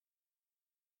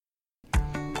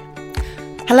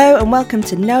Hello and welcome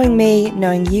to Knowing Me,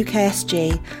 Knowing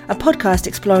UKSG, a podcast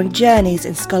exploring journeys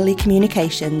in scholarly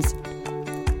communications.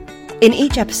 In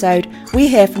each episode, we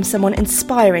hear from someone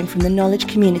inspiring from the knowledge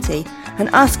community and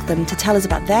ask them to tell us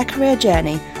about their career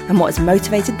journey and what has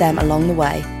motivated them along the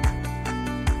way.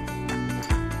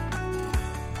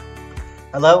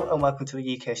 Hello and welcome to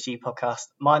the UKSG podcast.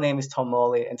 My name is Tom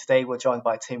Morley and today we're joined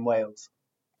by Tim Wales.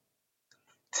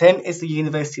 Tim is the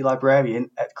University Librarian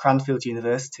at Cranfield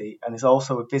University and is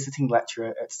also a visiting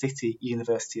lecturer at City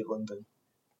University of London.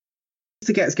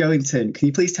 To get us going, Tim, can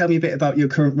you please tell me a bit about your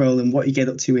current role and what you get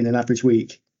up to in an average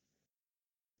week?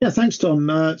 Yeah, thanks, Tom.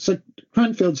 So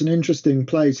Cranfield's an interesting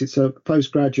place. It's a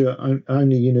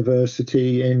postgraduate-only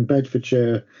university in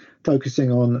Bedfordshire,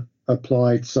 focusing on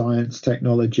applied science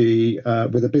technology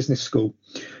with a business school.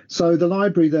 So the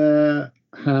library there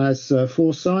has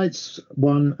 4 sites,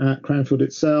 one at Cranfield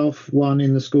itself, one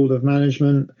in the School of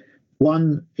Management,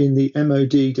 one in the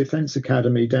MOD Defence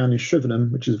Academy down in Shrivenham,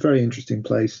 which is a very interesting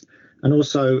place, and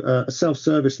also a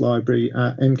self-service library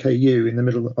at MKU in the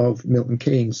middle of Milton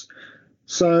Keynes.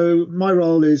 So my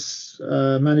role is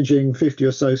managing 50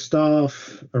 or so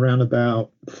staff, around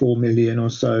about 4 million or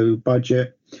so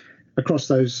budget across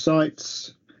those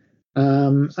sites.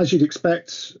 As you'd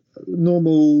expect,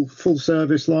 normal full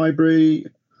service library,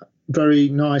 very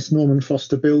nice Norman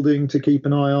Foster building to keep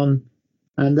an eye on,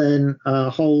 and then a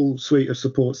whole suite of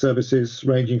support services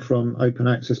ranging from open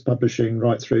access publishing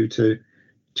right through to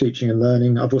teaching and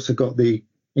learning. I've also got the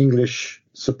English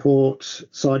support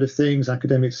side of things,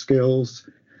 academic skills,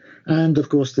 and of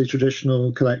course the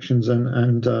traditional collections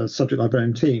and subject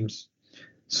librarian teams.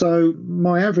 So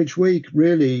my average week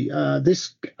really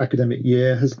this academic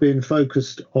year has been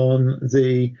focused on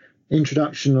the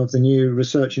introduction of the new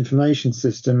research information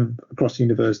system across the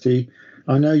university.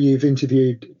 I know you've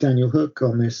interviewed Daniel Hook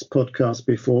on this podcast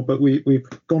before, but we've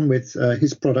gone with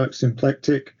his product,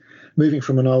 Symplectic, moving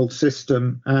from an old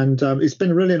system. And it's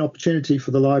been really an opportunity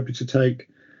for the library to take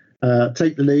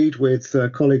the lead with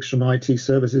colleagues from IT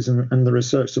services and the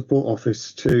research support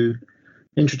office to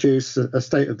introduce a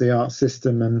state-of-the-art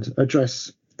system and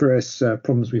address various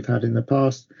problems we've had in the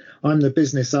past. I'm the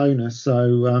business owner,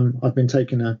 so I've been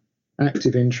taking an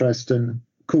active interest and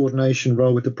coordination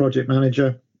role with the project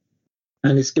manager,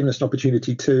 and it's given us an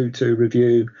opportunity to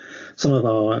review some of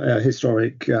our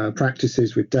historic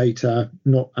practices with data,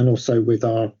 and also with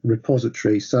our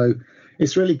repository. So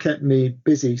it's really kept me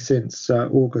busy since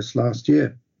August last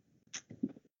year.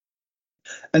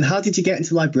 And how did you get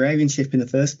into librarianship in the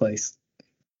first place?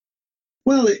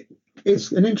 Well,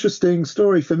 it's an interesting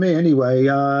story for me anyway.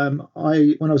 When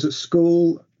I was at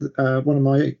school, one of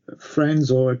my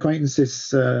friends or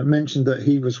acquaintances mentioned that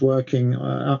he was working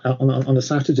on a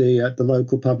Saturday at the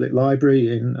local public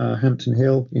library in Hampton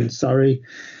Hill in Surrey,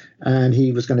 and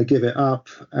he was going to give it up.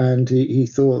 And he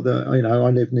thought that, I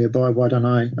live nearby, why don't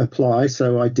I apply?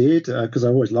 So I did, because I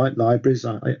always liked libraries.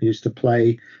 I used to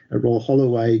play at Royal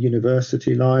Holloway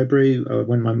University Library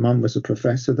when my mum was a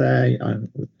professor there.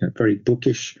 I'm very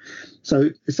bookish.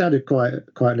 So it sounded quite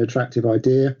an attractive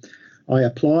idea. I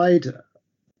applied,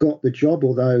 got the job,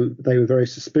 although they were very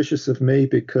suspicious of me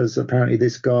because apparently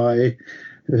this guy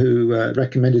who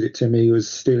recommended it to me was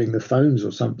stealing the phones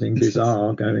or something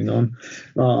bizarre going on.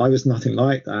 I was nothing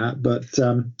like that, but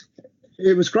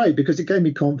it was great because it gave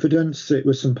me confidence. It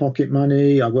was some pocket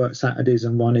money. I worked Saturdays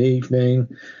and one evening,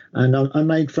 and I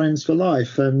made friends for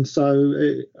life. And so,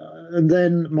 and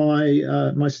then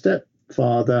my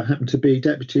stepfather happened to be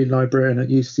deputy librarian at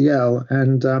UCL,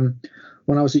 and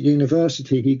when I was at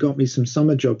university, he got me some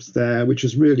summer jobs there, which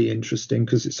was really interesting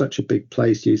because it's such a big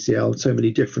place, UCL, so many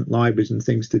different libraries and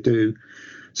things to do.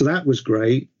 So that was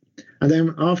great. And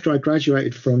then after I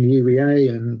graduated from UEA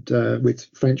and with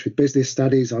French with Business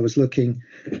Studies, I was looking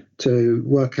to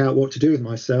work out what to do with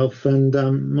myself. And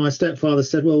my stepfather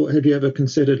said, well, have you ever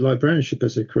considered librarianship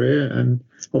as a career? And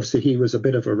obviously he was a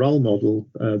bit of a role model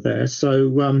there.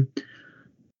 So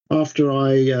after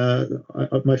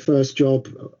my first job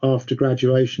after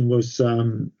graduation was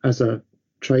as a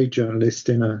trade journalist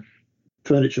in a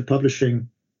furniture publishing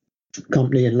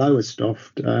company in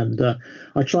Lowestoft, and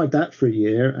I tried that for a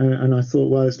year, and I thought,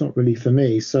 well, it's not really for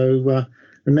me. So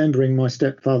remembering my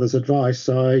stepfather's advice,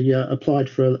 I applied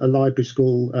for a library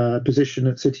school position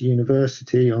at City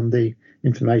University on the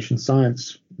information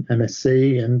science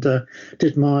MSc, and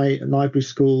did my library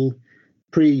school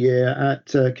pre-year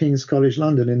at King's College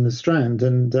London in the Strand,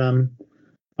 and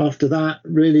after that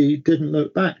really didn't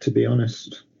look back, to be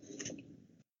honest.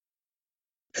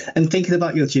 And thinking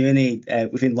about your journey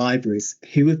within libraries,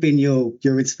 who have been your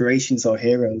inspirations or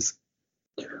heroes?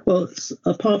 Well,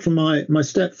 apart from my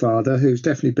stepfather, who's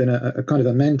definitely been a kind of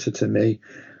a mentor to me,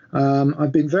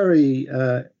 I've been very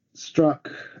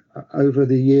struck over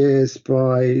the years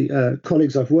by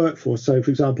colleagues I've worked for. So,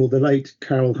 for example, the late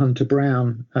Carol Hunter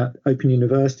Brown at Open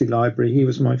University Library, he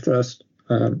was my first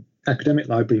academic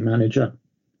library manager,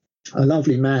 a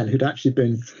lovely man who'd actually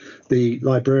been the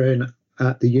librarian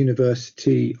at the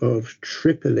University of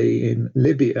Tripoli in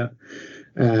Libya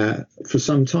for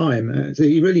some time. So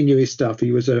he really knew his stuff.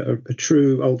 He was a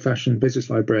true old-fashioned business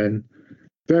librarian,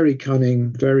 very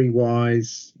cunning, very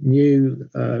wise, knew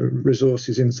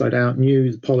resources inside out,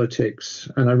 knew politics,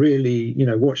 and I really,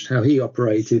 watched how he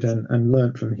operated and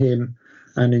learnt from him,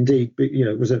 and indeed,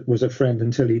 was a friend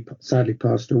until he sadly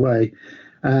passed away.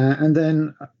 And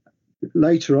then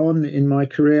later on in my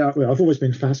career, I've always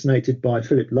been fascinated by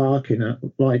Philip Larkin,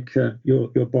 like your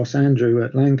boss Andrew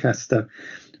at Lancaster,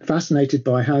 fascinated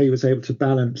by how he was able to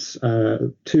balance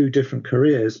two different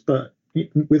careers, but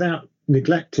without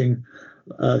neglecting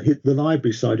the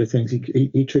library side of things.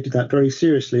 He treated that very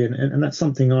seriously, and that's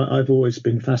something I've always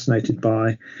been fascinated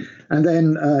by. And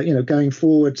then, going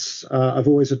forwards, I've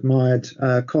always admired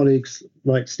colleagues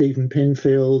like Stephen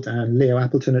Pinfield and Leo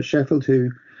Appleton at Sheffield,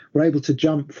 who were able to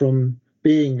jump from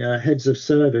being heads of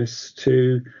service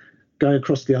to go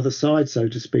across the other side, so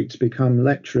to speak, to become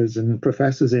lecturers and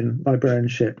professors in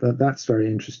librarianship. That's very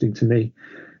interesting to me.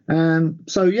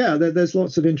 So, yeah, there's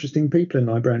lots of interesting people in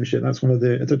librarianship. That's one of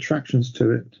the attractions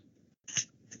to it.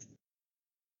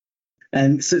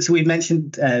 So we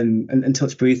mentioned and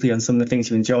touched briefly on some of the things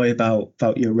you enjoy about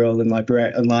your role in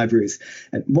libraries.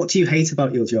 What do you hate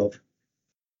about your job?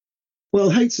 Well,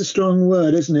 hate's a strong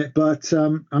word, isn't it? But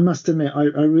I must admit, I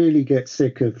really get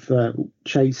sick of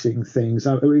chasing things.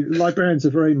 Librarians are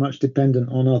very much dependent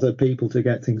on other people to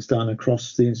get things done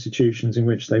across the institutions in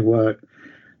which they work.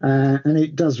 And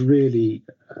it does really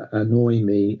annoy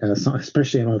me,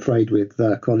 especially, I'm afraid, with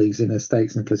colleagues in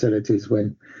estates and facilities,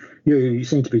 when you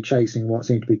seem to be chasing what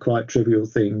seem to be quite trivial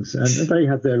things. And they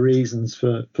have their reasons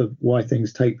for why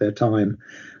things take their time.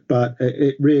 But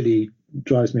it really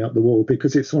drives me up the wall,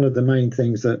 because it's one of the main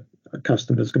things that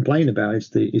customers complain about is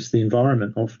the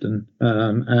environment often,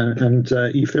 and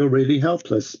you feel really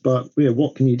helpless. But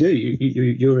what can you do?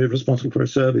 You're responsible for a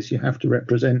service. You have to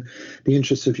represent the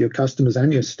interests of your customers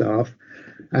and your staff.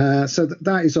 So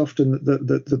that is often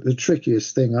the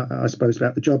trickiest thing, I suppose,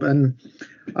 about the job. And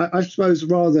I suppose,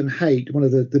 rather than hate, one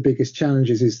of the biggest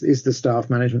challenges is the staff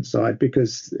management side,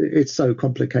 because it's so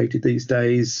complicated these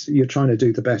days. You're trying to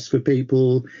do the best for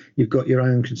people. You've got your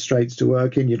own constraints to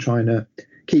work in. You're trying to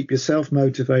keep yourself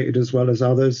motivated as well as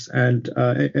others. And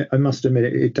I must admit,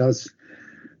 it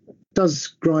does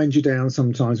grind you down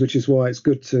sometimes, which is why it's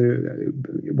good to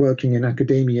working in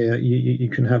academia. You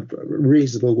can have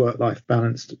reasonable work-life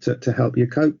balance to help you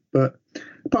cope. But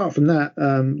apart from that,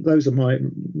 those are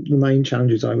the main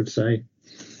challenges, I would say.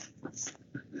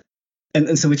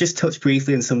 And so we just touched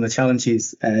briefly on some of the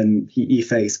challenges you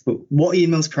face, but what are you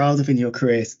most proud of in your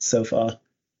career so far?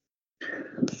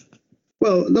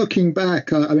 Well, looking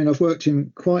back, I've worked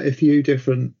in quite a few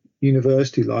different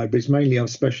university libraries. Mainly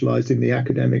I've specialised in the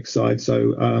academic side.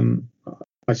 So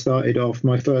I started off,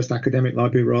 my first academic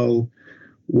library role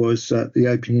was at the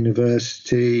Open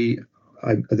University.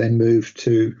 I then moved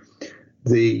to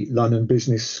the London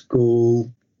Business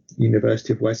School,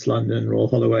 University of West London, Royal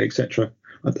Holloway, etc.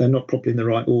 They're not properly in the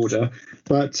right order.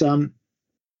 But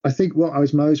I think what I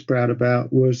was most proud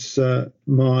about was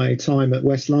my time at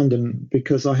West London,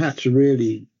 because I had to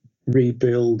really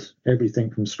rebuild everything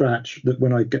from scratch. That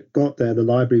when I got there, the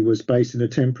library was based in a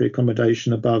temporary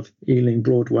accommodation above Ealing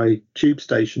Broadway tube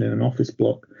station in an office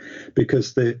block,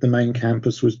 because the main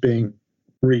campus was being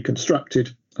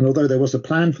reconstructed. And although there was a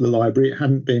plan for the library, it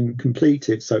hadn't been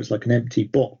completed, so it's like an empty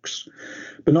box.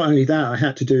 But not only that, I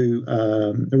had to do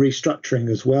a restructuring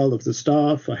as well of the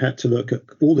staff. I had to look at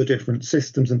all the different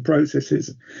systems and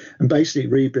processes and basically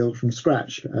rebuild from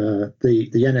scratch. The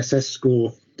NSS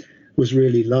score was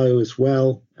really low as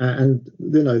well, and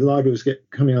the library was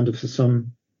coming under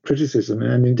some criticism,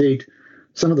 and indeed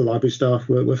some of the library staff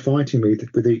were fighting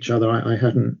with each other. I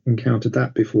hadn't encountered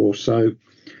that before. So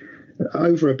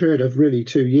over a period of really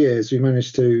 2 years, we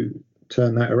managed to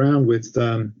turn that around with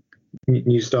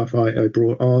new staff I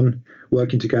brought on,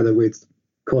 working together with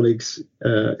colleagues,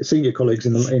 senior colleagues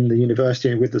in the university,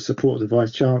 and with the support of the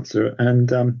Vice Chancellor.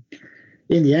 And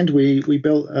in the end, we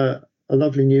built a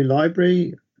lovely new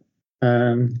library,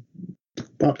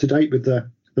 up to date with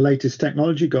the latest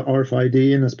technology, got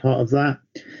RFID in as part of that,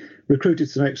 recruited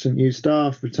some excellent new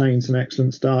staff, retained some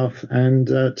excellent staff, and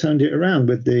turned it around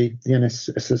with the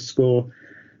NSS score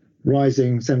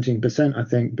rising 17%, I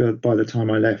think, by the time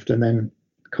I left. And then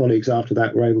colleagues after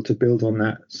that were able to build on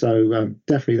that. So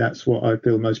definitely that's what I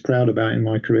feel most proud about in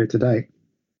my career today.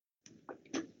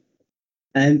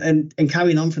 And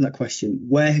carrying on from that question,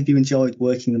 where have you enjoyed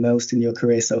working the most in your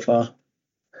career so far?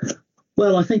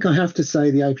 Well, I think I have to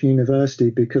say the Open University,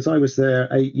 because I was there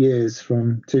 8 years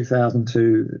from 2000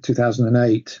 to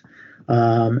 2008,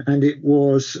 and it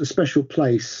was a special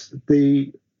place.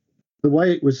 The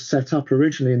way it was set up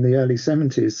originally in the early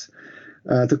 70s,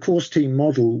 the course team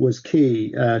model was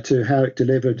key to how it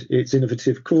delivered its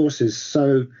innovative courses.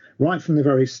 So right from the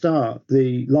very start,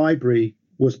 the library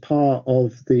was part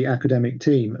of the academic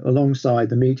team alongside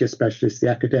the media specialists, the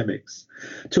academics,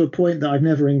 to a point that I've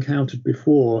never encountered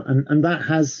before. And that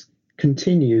has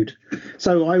continued.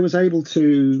 So I was able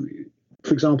to,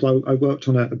 for example, I worked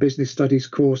on a business studies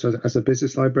course as a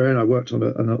business librarian. I worked on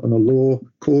a law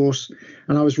course,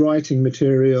 and I was writing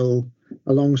material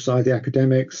alongside the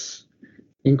academics,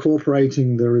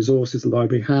 incorporating the resources the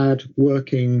library had,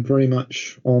 working very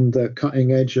much on the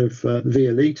cutting edge of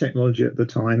VLE technology at the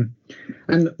time,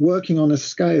 and working on a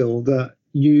scale that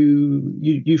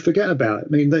you forget about. I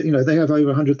mean, they have over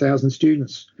 100,000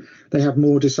 students. They have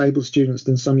more disabled students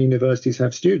than some universities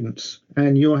have students,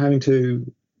 and you're having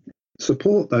to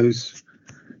support those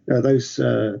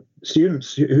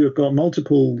students who have got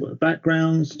multiple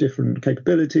backgrounds, different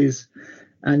capabilities,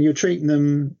 and you're treating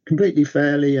them completely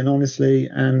fairly and honestly.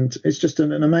 And it's just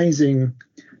an amazing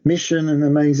mission, an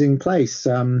amazing place.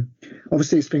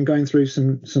 Obviously, it's been going through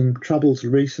some troubles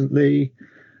recently,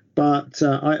 but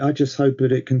I just hope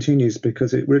that it continues,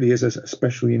 because it really is a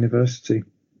special university.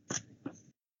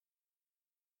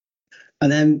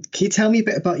 And then can you tell me a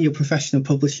bit about your professional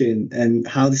publishing and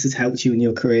how this has helped you in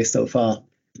your career so far?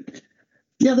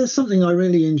 Yeah, there's something I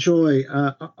really enjoy.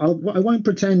 I won't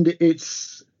pretend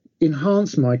it's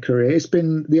enhanced my career. It's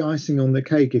been the icing on the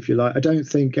cake, if you like. I don't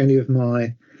think any of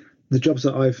the jobs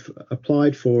that I've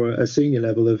applied for at a senior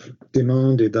level have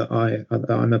demanded that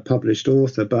I'm a published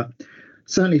author, but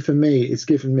certainly for me, it's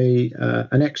given me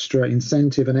an extra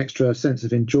incentive, an extra sense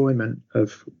of enjoyment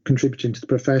of contributing to the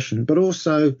profession, but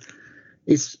also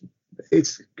it's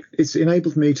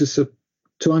enabled me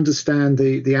to understand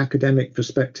the academic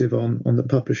perspective on the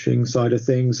publishing side of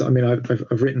things. I mean,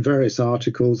 I've written various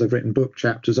articles, I've written book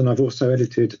chapters, and I've also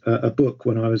edited a book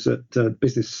when I was at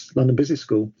London Business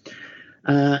School.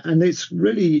 And it's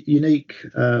really unique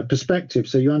perspective,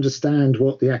 so you understand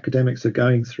what the academics are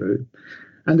going through.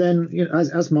 And then,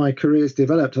 as my career's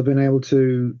developed, I've been able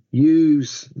to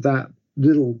use that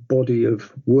little body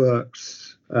of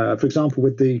works. For example,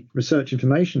 with the Research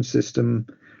Information System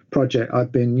project,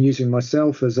 I've been using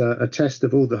myself as a test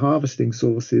of all the harvesting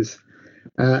sources.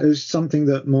 It's something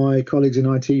that my colleagues in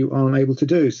IT aren't able to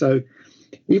do. So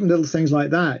even little things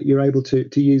like that, you're able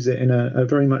to use it in a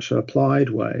very much applied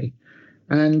way.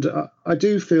 And I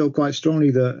do feel quite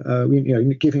strongly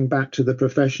that giving back to the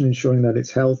profession, ensuring that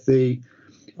it's healthy.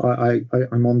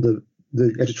 I'm on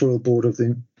the editorial board of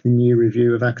the new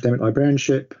review of Academic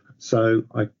Librarianship, so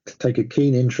I take a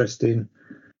keen interest in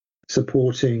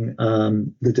supporting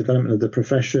the development of the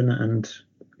profession and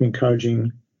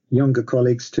encouraging younger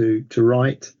colleagues to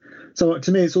write. So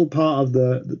to me, it's all part of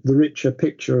the richer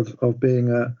picture of being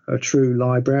a true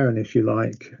librarian, if you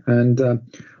like. And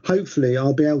hopefully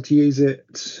I'll be able to use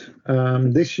it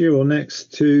this year or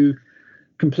next to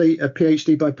complete a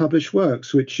PhD by published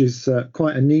works, which is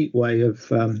quite a neat way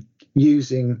of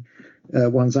using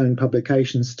one's own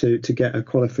publications to get a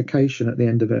qualification at the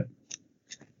end of it.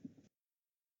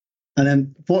 And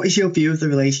then what is your view of the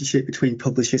relationship between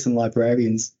publishers and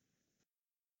librarians?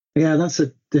 Yeah, that's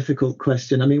a difficult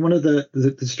question. I mean, one of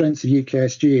the strengths of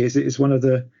UKSG is it is one of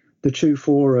the true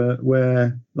fora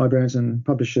where librarians and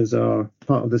publishers are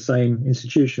part of the same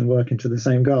institution working to the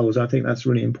same goals. I think that's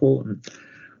really important.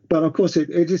 But of course,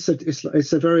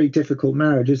 it's a very difficult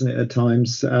marriage, isn't it, at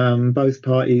times? Both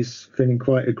parties feeling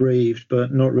quite aggrieved,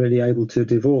 but not really able to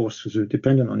divorce because we're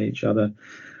dependent on each other.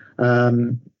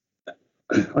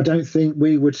 I don't think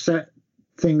we would set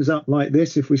things up like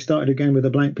this if we started again with a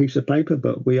blank piece of paper,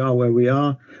 but we are where we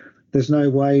are. There's no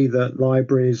way that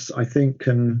libraries, I think,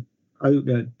 can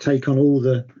take on all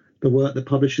the work that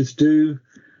publishers do,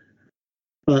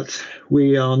 but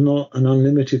we are not an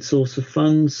unlimited source of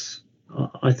funds.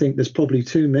 I think there's probably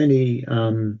too many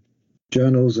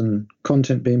journals and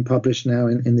content being published now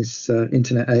in this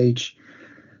internet age,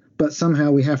 but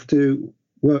somehow we have to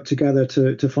work together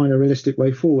to find a realistic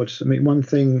way forward. I mean, one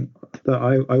thing that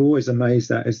I always amazed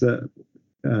at is that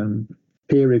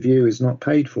peer review is not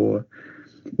paid for.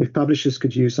 If publishers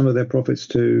could use some of their profits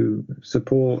to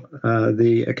support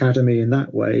the academy in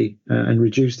that way and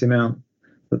reduce the amount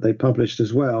that they published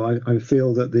as well. I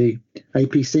feel that the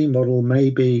APC model may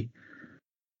be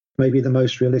the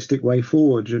most realistic way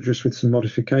forward, just with some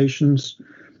modifications.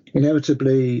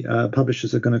 Inevitably,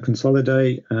 publishers are going to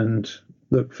consolidate and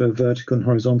look for vertical and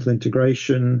horizontal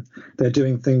integration. They're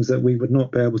doing things that we would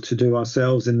not be able to do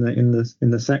ourselves in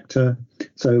the sector.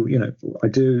 So, I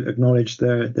do acknowledge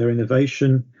their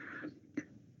innovation.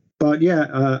 But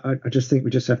I just think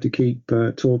we just have to keep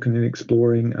talking and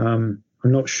exploring.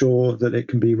 I'm not sure that it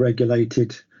can be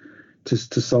regulated to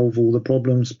solve all the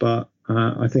problems, but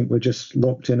I think we're just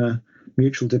locked in a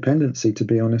mutual dependency, to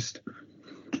be honest.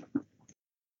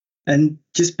 And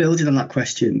just building on that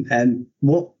question,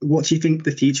 what do you think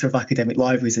the future of academic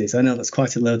libraries is? I know that's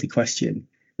quite a loaded question.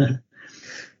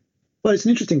 Well, it's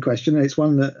an interesting question, and it's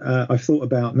one that I've thought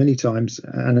about many times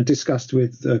and I've discussed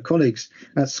with colleagues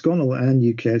at Sconnell and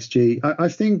UKSG. I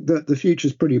think that the future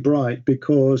is pretty bright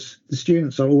because the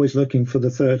students are always looking for the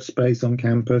third space on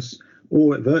campus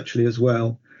or virtually as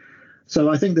well. So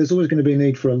I think there's always going to be a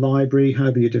need for a library,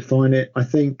 however you define it. I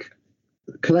think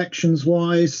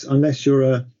collections-wise, unless you're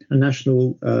a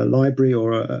national library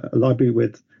or a library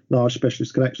with large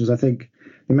specialist collections, I think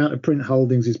the amount of print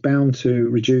holdings is bound to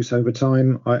reduce over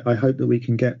time. I hope that we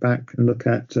can get back and look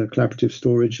at collaborative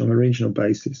storage on a regional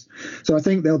basis. So I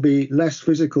think there'll be less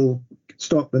physical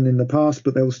stock than in the past,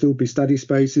 but there will still be study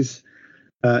spaces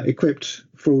equipped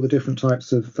for all the different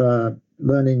types of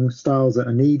learning styles that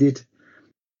are needed.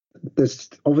 There's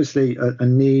obviously a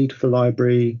need for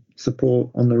library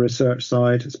support on the research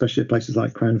side, especially at places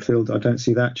like Cranfield. I don't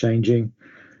see that changing.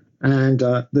 And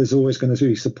there's always going to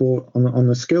be support on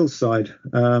the skills side.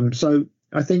 So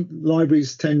I think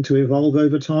libraries tend to evolve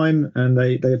over time and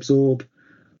they absorb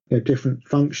different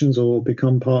functions or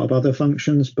become part of other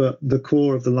functions, but the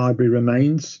core of the library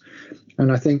remains.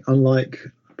 And I think unlike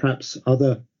perhaps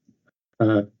other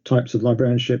types of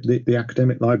librarianship, the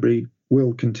academic library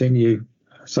will continue.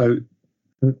 So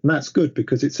that's good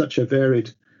because it's such a varied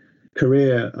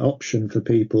career option for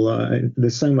people.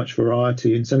 There's so much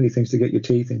variety and so many things to get your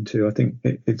teeth into. I think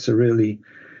it's a really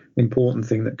important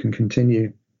thing that can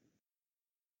continue.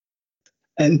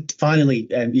 And finally,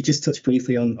 you just touched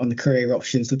briefly on the career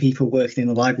options for people working in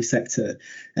the library sector.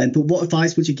 But what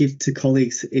advice would you give to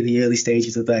colleagues in the early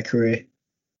stages of their career?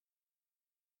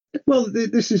 Well,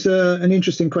 this is an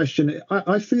interesting question.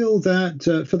 I feel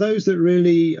that for those that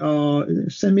really are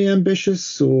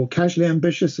semi-ambitious or casually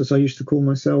ambitious, as I used to call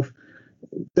myself,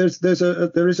 there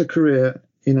is a career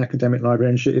in academic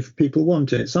librarianship if people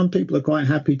want it. Some people are quite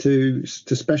happy to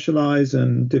specialise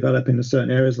and develop into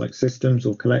certain areas like systems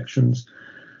or collections.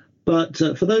 But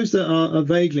for those that are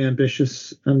vaguely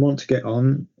ambitious and want to get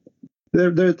on,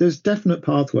 there's definite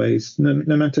pathways,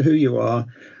 no matter who you are.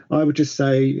 I would just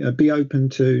say be open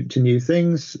to new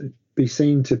things, be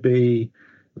seen to be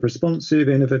responsive,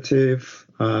 innovative,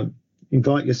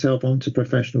 invite yourself onto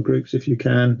professional groups if you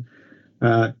can,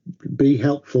 be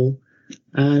helpful.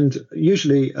 And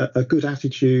usually a good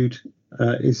attitude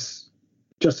is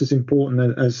just as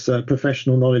important as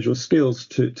professional knowledge or skills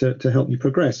to help you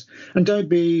progress. And don't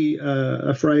be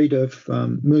afraid of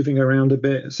moving around a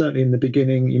bit. Certainly in the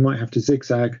beginning, you might have to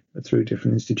zigzag through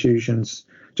different institutions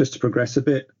just to progress a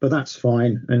bit, but that's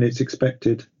fine and it's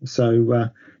expected. So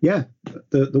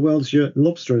the world's your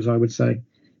lobster, as I would say.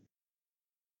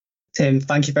 Tim,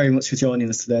 thank you very much for joining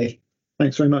us today.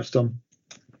 Thanks very much, Tom.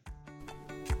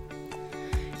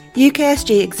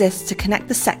 UKSG exists to connect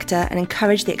the sector and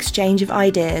encourage the exchange of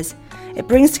ideas. It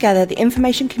brings together the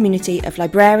information community of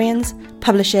librarians,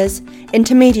 publishers,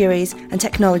 intermediaries and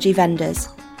technology vendors.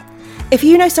 If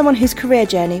you know someone whose career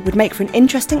journey would make for an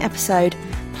interesting episode,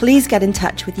 please get in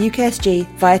touch with UKSG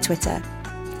via Twitter.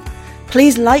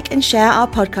 Please like and share our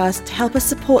podcast to help us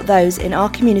support those in our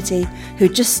community who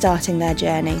are just starting their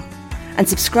journey. And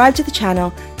subscribe to the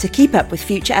channel to keep up with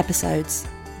future episodes.